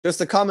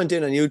Just a comment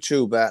in on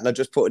YouTube, and I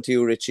just put it to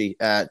you, Richie.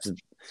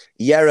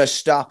 Yera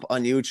Stop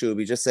on YouTube.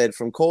 He just said,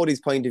 from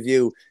Cody's point of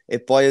view,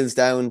 it boils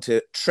down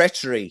to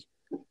treachery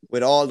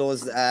with all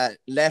those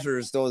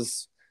letters,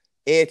 those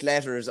 8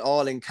 letters,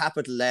 all in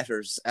capital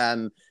letters.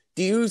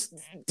 Do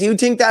you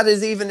think that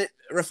is even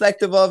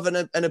reflective of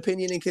an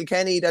opinion in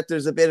Kilkenny, that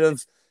there's a bit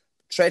of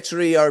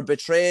treachery or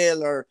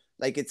betrayal, or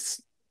like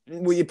it's?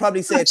 Well, you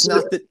probably say it's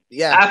not that.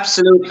 Yeah,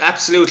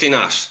 absolutely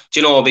not. Do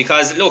you know?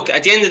 Because look,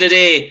 at the end of the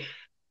day,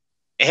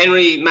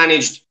 Henry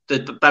managed the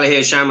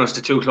Ballyhale Shamrocks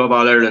to 2 Club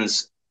All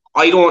Irelands.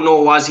 I don't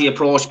know, was he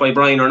approached by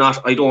Brian or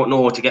not? I don't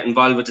know, to get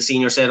involved with the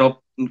senior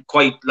setup.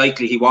 Quite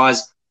likely he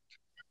was.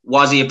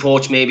 Was he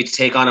approached maybe to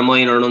take on a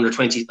minor, an under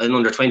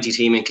 20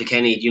 team in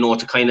Kilkenny? You know,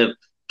 to kind of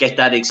get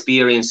that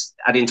experience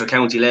at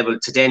intercounty level,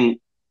 to then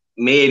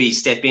maybe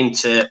step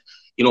into,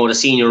 you know, the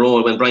senior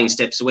role when Brian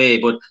steps away.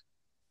 But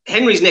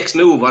Henry's next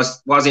move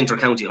was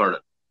intercounty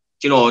hurling.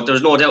 You know,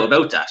 there's no doubt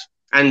about that.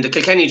 And the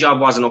Kilkenny job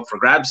wasn't up for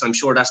grabs. I'm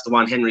sure that's the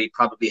one Henry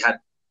probably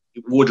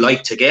would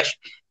like to get.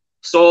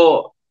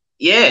 So,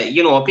 yeah,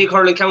 you know, a big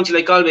hurling county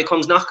like Galway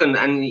comes knocking,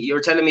 and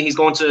you're telling me he's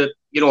going to,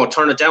 you know,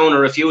 turn it down or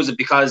refuse it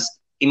because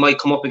he might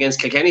come up against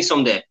Kilkenny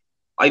someday.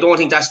 I don't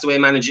think that's the way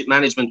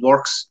management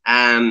works.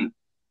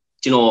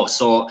 You know,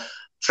 so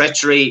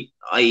treachery,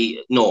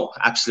 no,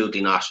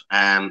 absolutely not.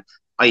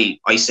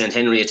 I sent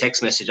Henry a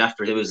text message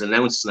after he was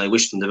announced, and I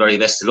wished him the very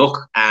best of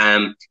luck.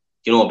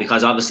 You know,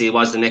 because obviously it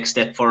was the next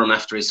step for him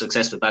after his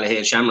success with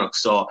Ballyhale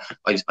Shamrocks. So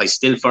I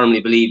still firmly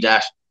believe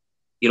that,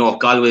 you know,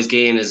 Galway's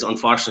gain is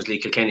unfortunately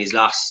Kilkenny's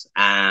loss.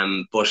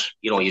 But,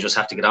 you know, you just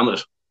have to get on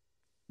with it.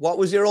 What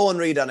was your own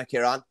read on it,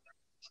 Kieran?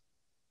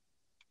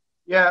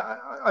 Yeah,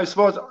 I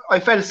suppose I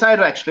felt sad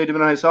actually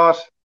when I saw it.